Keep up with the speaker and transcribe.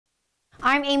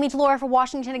I'm Amy Delora for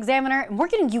Washington Examiner, and we're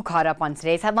getting you caught up on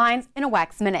today's headlines in a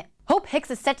WEX Minute. Hope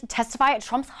Hicks is set to testify at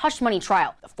Trump's hush money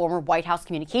trial. The former White House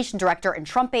communication director and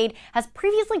Trump aide has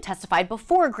previously testified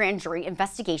before a grand jury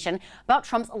investigation about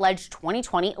Trump's alleged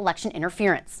 2020 election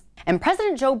interference. And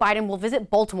President Joe Biden will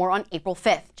visit Baltimore on April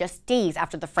 5th, just days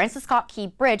after the Francis Scott Key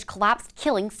Bridge collapsed,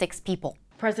 killing 6 people.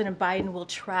 President Biden will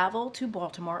travel to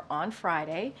Baltimore on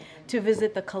Friday to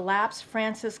visit the collapsed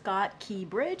Francis Scott Key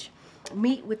Bridge,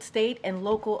 meet with state and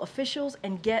local officials,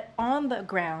 and get on the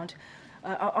ground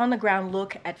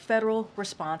look at federal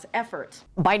response efforts.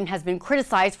 Biden has been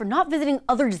criticized for not visiting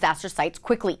other disaster sites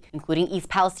quickly, including East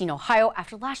Palestine, Ohio,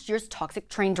 after last year's toxic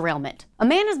train derailment. A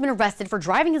man has been arrested for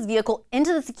driving his vehicle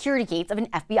into the security gates of an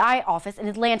FBI office in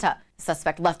Atlanta. The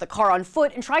suspect left the car on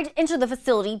foot and tried to enter the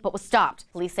facility, but was stopped.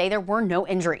 Police say there were no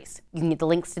injuries. You can get the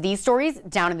links to these stories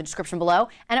down in the description below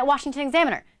and at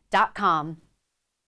washingtonexaminer.com.